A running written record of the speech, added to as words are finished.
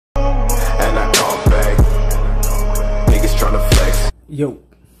Yo.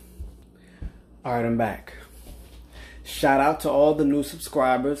 All right, I'm back. Shout out to all the new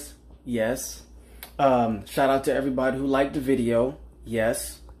subscribers. Yes. Shout out to everybody who liked the video.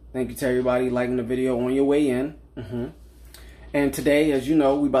 Yes. Thank you to everybody liking the video on your way in. And today, as you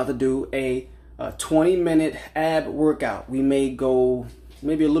know, we about to do a 20-minute ab workout. We may go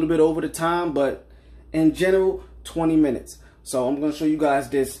maybe a little bit over the time, but in general, 20 minutes. So I'm going to show you guys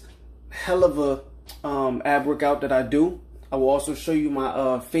this hell of a ab workout that I do. I will also show you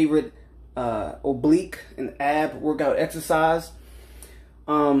my favorite oblique and ab workout exercise.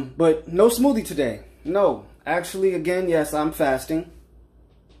 But no smoothie today. No, actually, again, yes, I'm fasting.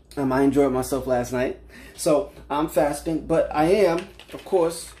 I enjoyed myself last night, so I'm fasting. But I am, of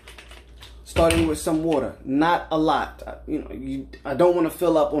course, starting with some water. Not a lot. I don't want to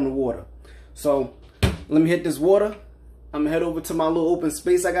fill up on the water. So let me hit this water. I'm gonna head over to my little open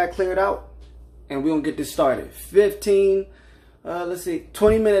space I got cleared out, and we're gonna get this started.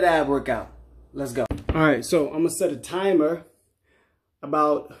 20-minute ab workout. Let's go. All right, so I'm gonna set a timer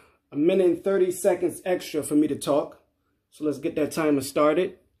about 1 minute and 30 seconds extra for me to talk. So let's get that timer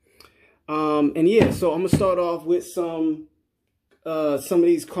started. And yeah, so I'm gonna start off with some of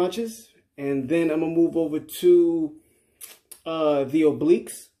these crunches, and then I'm gonna move over to the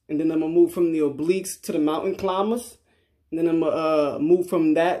obliques, and then I'm gonna move from the obliques to the mountain climbers, and then I'm gonna move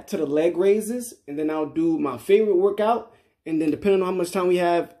from that to the leg raises, and then I'll do my favorite workout, and then depending on how much time we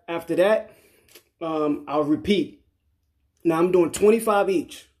have after that, I'll repeat. Now I'm doing 25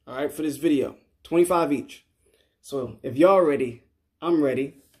 each, all right, for this video, 25 each. So if y'all ready, I'm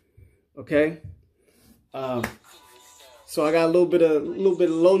ready. Okay. So I got a little bit of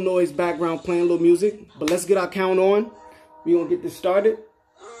low noise background playing, a little music, but let's get our count on. We're gonna get this started.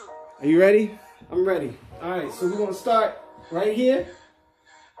 Are you ready? I'm ready. All right, so we're gonna start right here.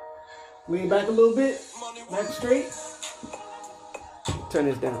 Lean back a little bit, back straight. Turn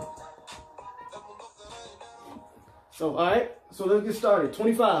this down. So, all right, so let's get started.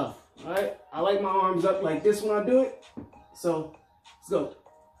 25, all right? I like my arms up like this when I do it. So, let's go.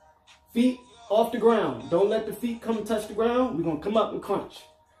 Feet off the ground. Don't let the feet come and touch the ground. We're gonna come up and crunch.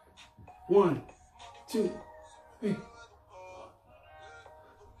 1, 2, 3,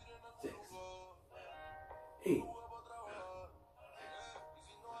 6, 8,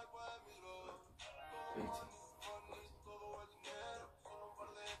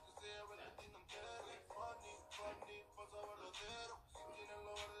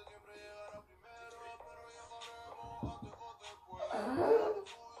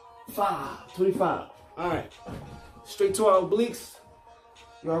 5, 25. All right, straight to our obliques.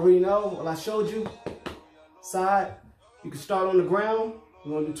 You already know what I showed you. Side, you can start on the ground.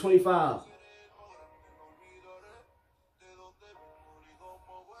 We're gonna do 25.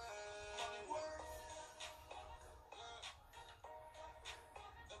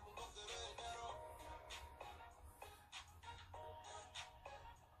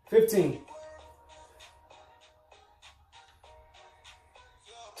 $15,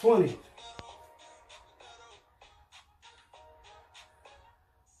 20,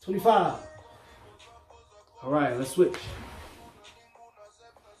 25. All right, let's switch.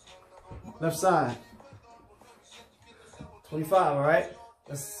 Left side. 25, all right?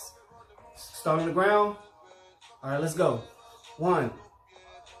 Let's start on the ground. All right, let's go. 1,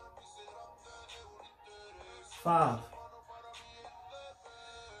 5,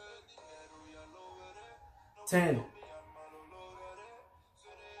 10,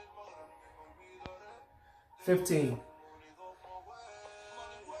 15,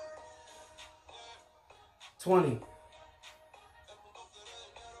 20,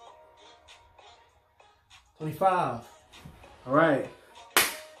 25. All right.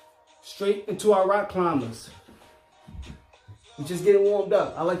 Straight into our rock climbers. We're just getting warmed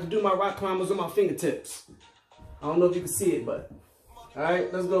up. I like to do my rock climbers with my fingertips. I don't know if you can see it, but all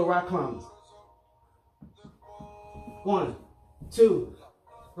right, let's go rock climbers. 1, 2,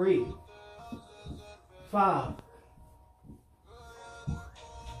 3, 5,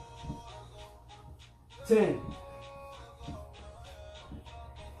 10,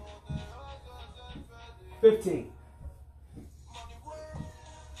 15,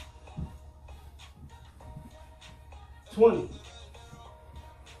 20,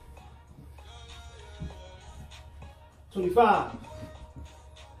 25.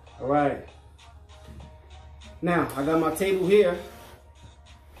 All right. Now, I got my table here,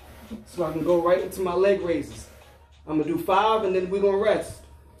 so I can go right into my leg raises. I'm gonna do 5, and then we're gonna rest.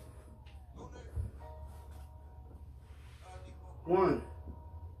 1,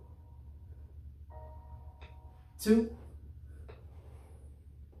 2,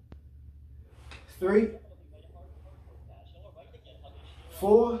 3,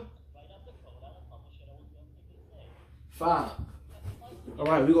 4, 5. All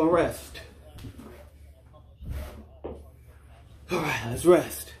right, we're gonna rest. All right, let's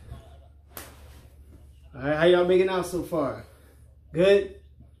rest. All right, how y'all making out so far? Good?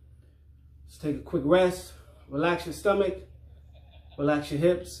 Let's take a quick rest. Relax your stomach. Relax your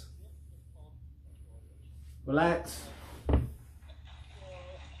hips. Relax.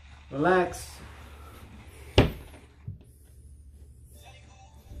 Relax.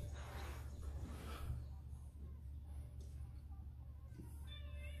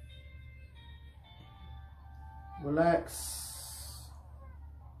 Relax.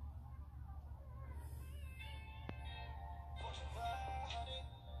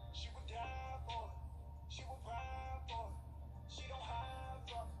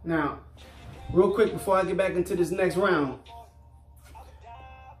 Now, real quick before I get back into this next round,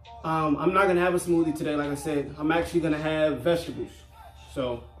 I'm not gonna have a smoothie today, like I said. I'm actually gonna have vegetables.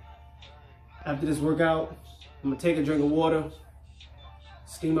 So after this workout, I'm gonna take a drink of water,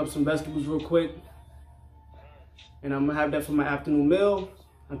 steam up some vegetables real quick, and I'm gonna have that for my afternoon meal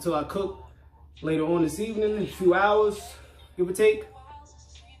until I cook later on this evening in a few hours, give or take.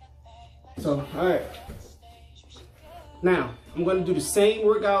 So, all right. Now, I'm gonna do the same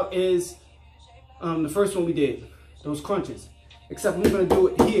workout as the first one we did, those crunches, except we're gonna do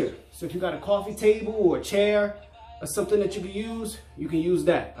it here. So if you got a coffee table or a chair or something that you can use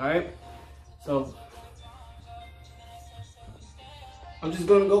that, all right? So, I'm just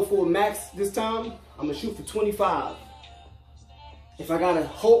gonna go for a max this time. I'm gonna shoot for 25. If I gotta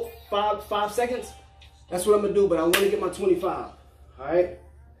hold 5 seconds, that's what I'm gonna do, but I wanna get my 25, all right?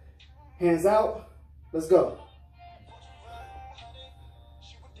 Hands out, let's go.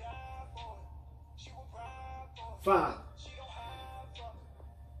 5.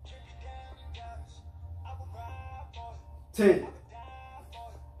 10.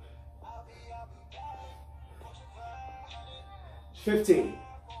 15.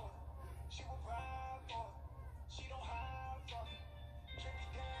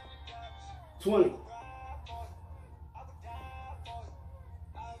 20.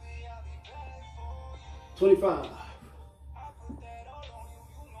 25.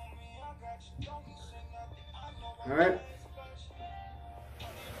 All right.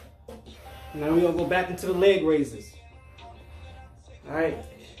 Now we're gonna go back into the leg raises. All right.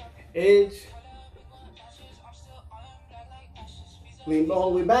 Edge. Lean all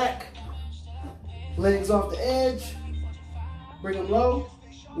the way back. Legs off the edge. Bring them low.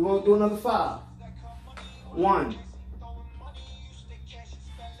 We're gonna do another 5. 1,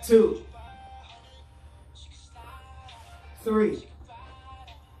 2, 3.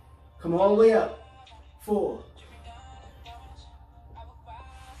 Come all the way up. 4,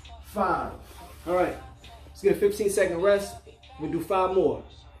 5. All right. Let's get a 15-second rest. We'll do 5 more.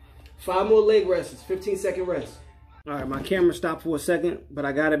 5 more leg rests. 15-second rest. All right, my camera stopped for a second, but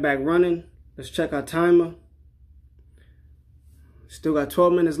I got it back running. Let's check our timer. Still got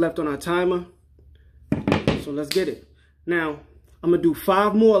 12 minutes left on our timer. So let's get it. Now, I'm going to do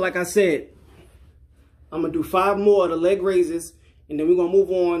 5 more, like I said. I'm going to do 5 more of the leg raises, and then we're going to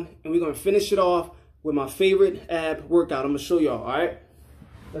move on, and we're going to finish it off with my favorite ab workout. I'm going to show y'all, all right?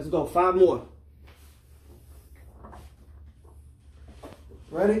 Let's go, 5 more.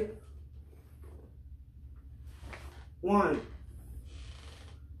 Ready? 1,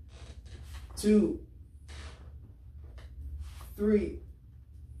 2, 3,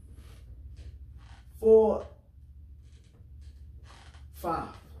 4, 5.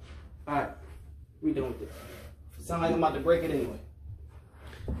 All right, we done with it. Sound like I'm about to break it anyway.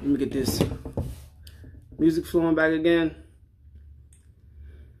 Let me get this music flowing back again.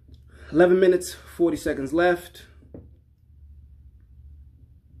 11 minutes, 40 seconds left.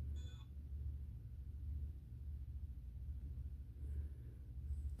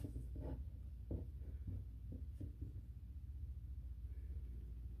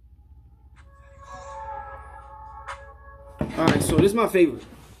 All right, so this is my favorite.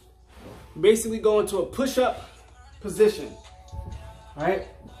 Basically go into a push-up position, all right?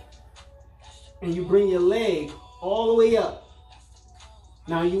 And you bring your leg all the way up.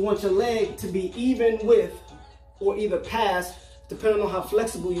 Now you want your leg to be even with or either past, depending on how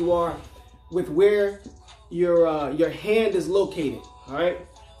flexible you are, with where your hand is located, all right?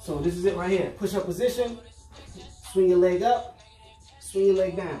 So this is it right here. Push-up position, swing your leg up, swing your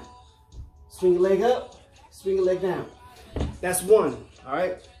leg down. Swing your leg up, swing your leg down. That's 1, all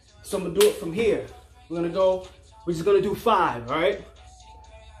right? So I'm gonna do it from here. We're just gonna do 5, all right?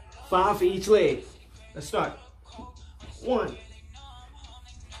 5 for each leg. Let's start. 1,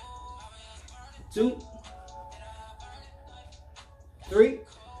 2, 3,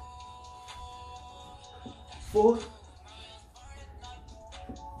 4,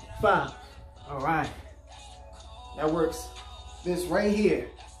 5. All right. That works. This right here.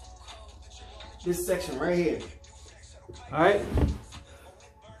 This section right here. All right.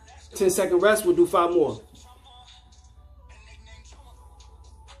 10-second rest. We'll do 5 more.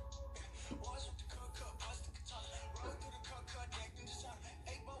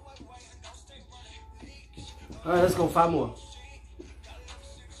 All right, let's go 5 more.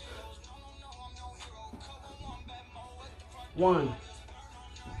 1,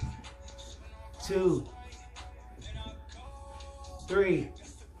 2, 3,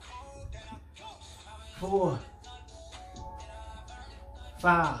 4,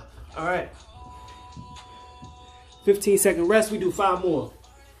 5. All right. 15-second rest. We do 5 more.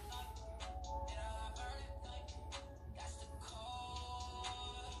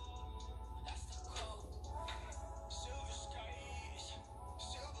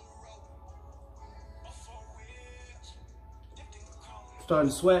 Starting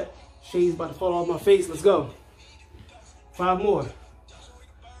to sweat. Shades about to fall off my face. Let's go. 5 more.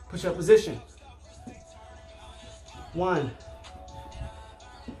 Push up position. 1,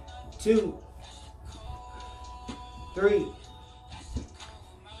 2, 3,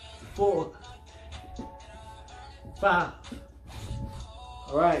 4, 5.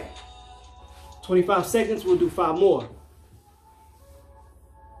 All right. 25 seconds. We'll do 5 more.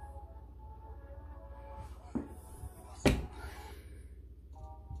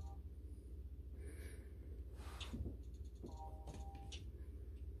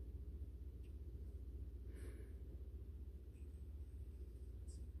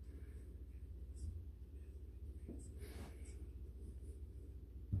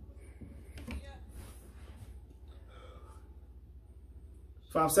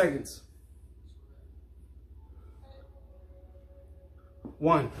 Five seconds.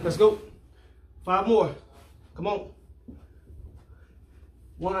 1. Let's go. 5 more. Come on.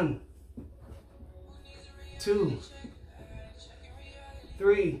 1, 2,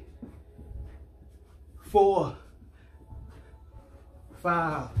 3, 4,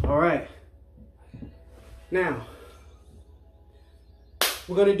 5. All right. Now,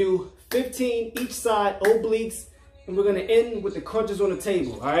 we're going to do 15 each side obliques, and we're going to end with the crunches on the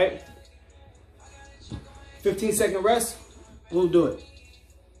table, all right? 15-second rest. We'll do it.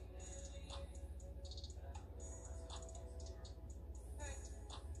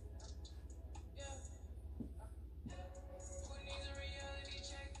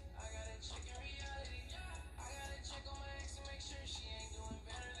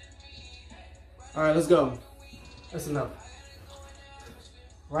 All right, let's go. That's enough.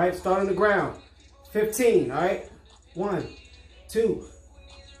 All right, start on the ground. 15, all right? 1, 2,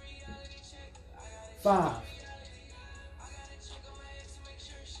 5,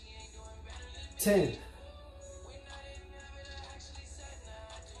 10,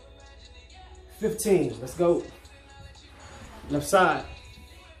 15. Let's go. Left side.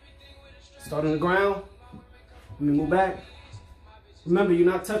 Start on the ground. Let me move back. Remember, you're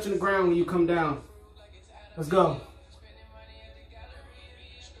not touching the ground when you come down. Let's go.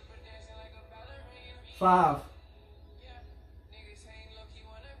 5,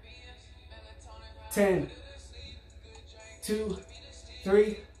 10, 2,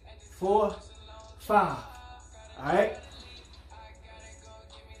 3, 4, 5. All right.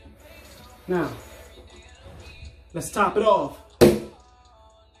 Now, let's top it off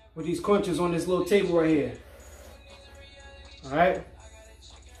with these crunches on this little table right here. All right.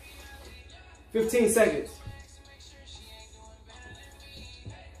 15 seconds.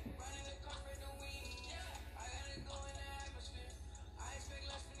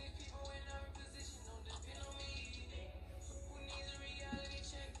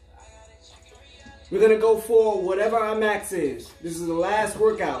 We're going to go for whatever our max is. This is the last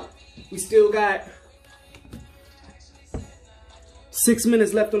workout. We still got 6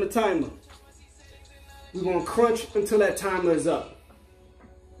 minutes left on the timer. We're going to crunch until that timer is up.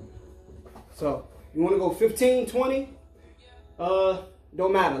 So, you want to go 15, 20?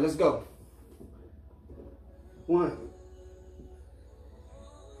 Don't matter. Let's go. 1,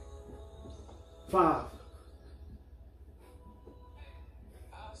 5,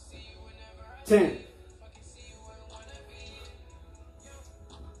 10,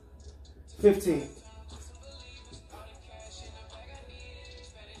 15,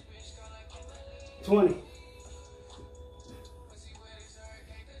 20,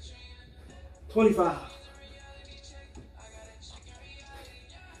 25,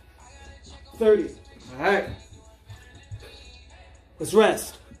 30. All right. Let's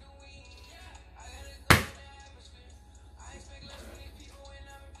rest.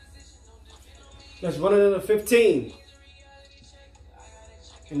 Let's run another 15.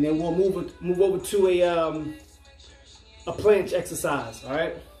 And then we'll move over to a planche exercise, all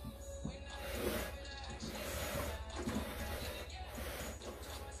right?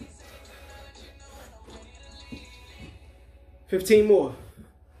 $15 more.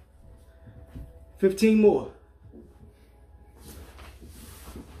 15 more.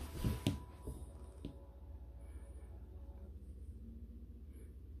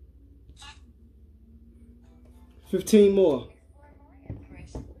 $15 more.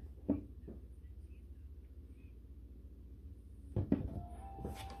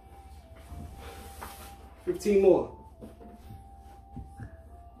 $15 more.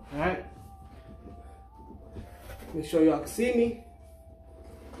 All right. Make sure y'all can see me.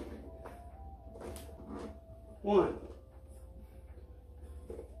 1,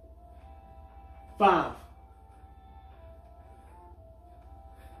 5,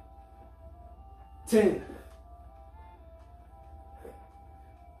 10,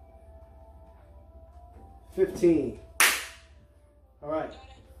 15. All right.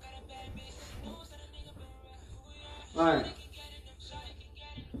 All right.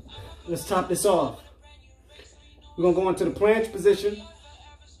 Let's top this off. We're gonna go into the planche position.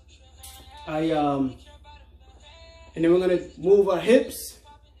 And then we're gonna move our hips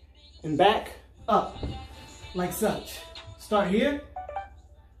and back up like such. Start here,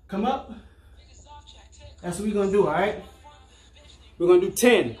 come up. That's what we're gonna do, all right? We're gonna do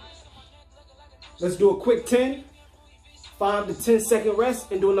 10. Let's do a quick 10, 5 to 10 second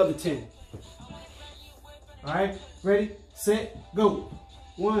rest, and do another 10. All right, ready, set, go.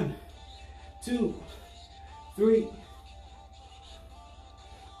 1, 2, 3,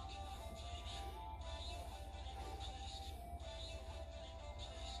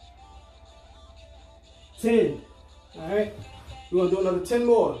 10. All right, we're gonna do another 10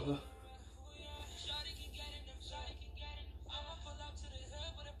 more.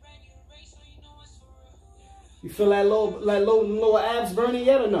 You feel that lower abs burning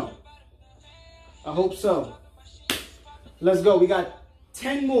yet or no? I hope so. Let's go. We got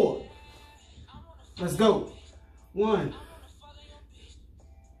 10 more. Let's go. 1,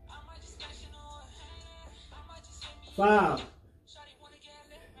 5,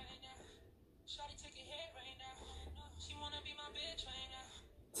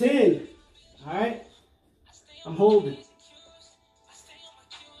 10. All right. I'm holding.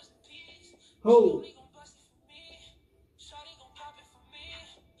 Hold.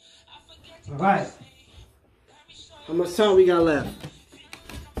 All right. How much time we got left?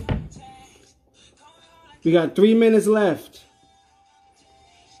 We got 3 minutes left.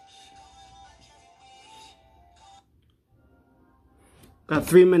 Got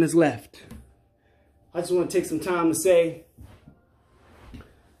 3 minutes left. I just want to take some time to say,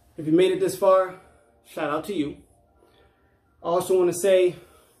 if you made it this far, shout out to you. I also want to say,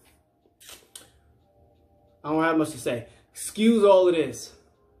 I don't have much to say. Excuse all of this.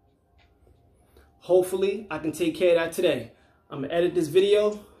 Hopefully, I can take care of that today. I'm going to edit this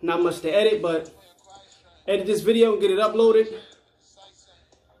video. Not much to edit, but edit this video and get it uploaded.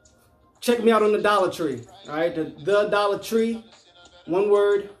 Check me out on the Dollar Tree. All right, the Dollar Tree, one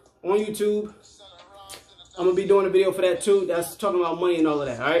word, on YouTube. I'm going to be doing a video for that too. That's talking about money and all of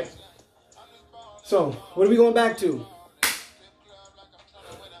that, all right? So, what are we going back to?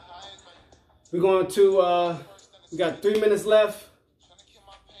 We're going to, we got 3 minutes left.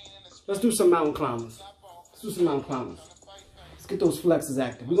 Let's do some mountain climbers. Let's do some mountain climbers. Let's get those flexors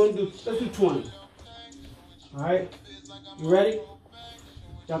active. We're going to do, let's do 20. All right? You ready?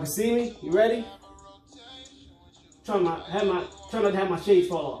 Y'all can see me? You ready? Try not to have my shades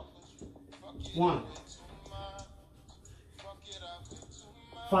fall off. 1,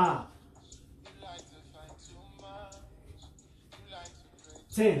 5,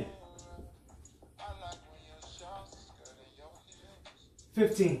 10,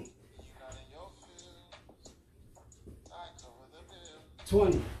 15,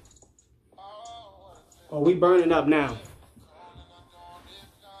 20. Oh, we burning up now.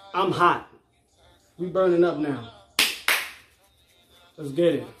 I'm hot. We burning up now. Let's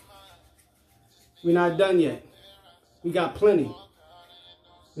get it. We're not done yet. We got plenty.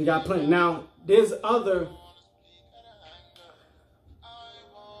 We got plenty. Now, there's other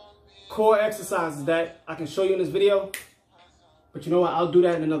core exercises that I can show you in this video. But you know what? I'll do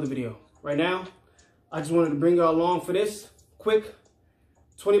that in another video. Right now, I just wanted to bring y'all along for this quick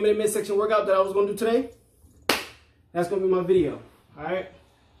 20-minute midsection workout that I was going to do today. That's going to be my video. All right?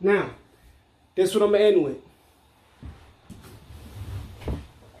 Now, this is what I'm going to end with.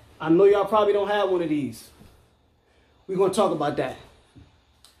 I know y'all probably don't have one of these. We're going to talk about that.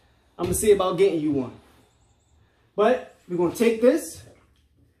 I'm going to see about getting you one. But we're going to take this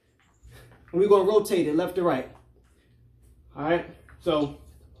and we're going to rotate it left to right. All right. So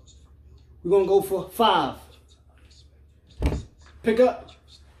we're going to go for 5. Pick up.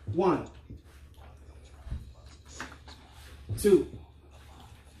 1, 2,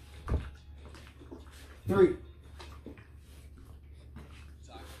 3,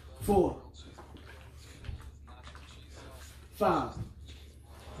 4, 5. All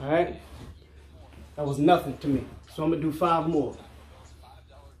right. That was nothing to me. So I'm going to do 5 more.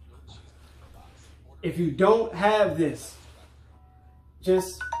 If you don't have this,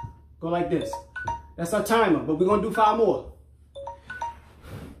 just go like this. That's our timer, but we're going to do 5 more.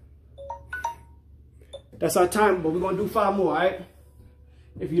 That's our timer, but we're going to do 5 more, all right?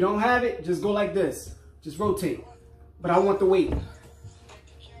 If you don't have it, just go like this. Just rotate. But I want the weight.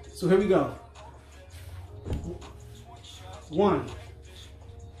 So here we go. 1,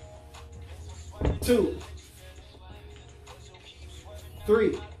 2,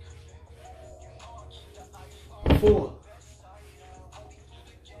 3, 4,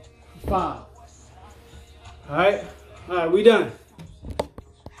 5. All right, we done.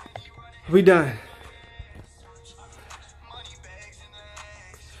 We done.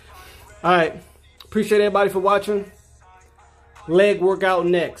 All right, appreciate everybody for watching. Leg workout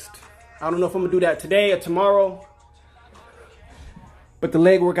next. I don't know if I'm gonna do that today or tomorrow, but the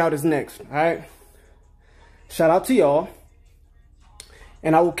leg workout is next. All right. Shout out to y'all,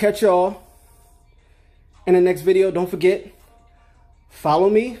 and I will catch y'all in the next video. Don't forget, follow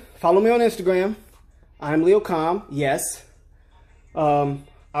me on Instagram. I'm leolegionfitness. Yes.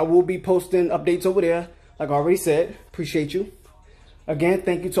 I will be posting updates over there, like I already said. Appreciate you. Again,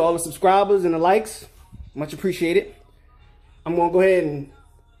 thank you to all the subscribers and the likes. Much appreciated. I'm going to go ahead and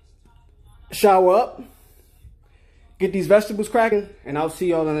shower up, get these vegetables cracking, and I'll see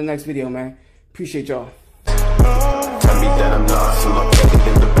y'all in the next video, man. Appreciate y'all. Tell me that I'm lost, I'm located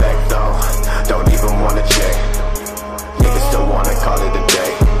in the back, though. Don't even want to check. Niggas still want to call it a